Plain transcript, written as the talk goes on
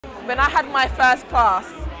when I had my first class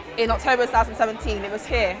in October 2017, it was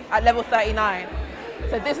here at level 39.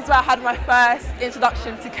 So this is where I had my first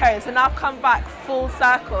introduction to code. So now I've come back full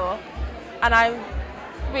circle and I've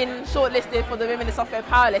been shortlisted for the Women in Software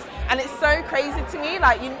Power List. And it's so crazy to me,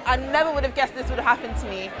 like I never would have guessed this would have happened to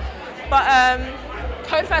me. But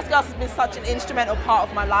Code First Girls has been such an instrumental part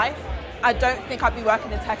of my life. I don't think I'd be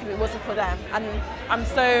working in tech if it wasn't for them. And I'm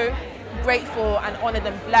so grateful and honoured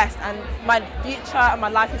and blessed, and my future and my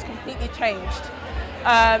life has completely changed.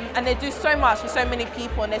 And they do so much for so many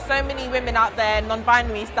people, and there's so many women out there,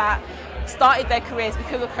 non-binaries, that started their careers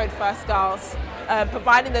because of Code First Girls,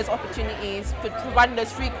 providing those opportunities, providing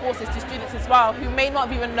those free courses to students as well, who may not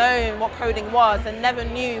have even known what coding was and never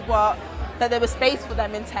knew that there was space for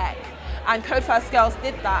them in tech. And Code First Girls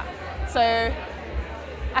did that. So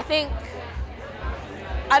I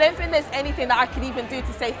don't think there's anything that I could even do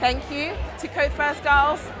to say thank you to Code First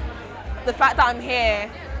Girls. The fact that I'm here,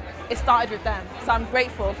 it started with them. So I'm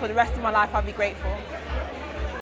grateful. For the rest of my life, I'll be grateful.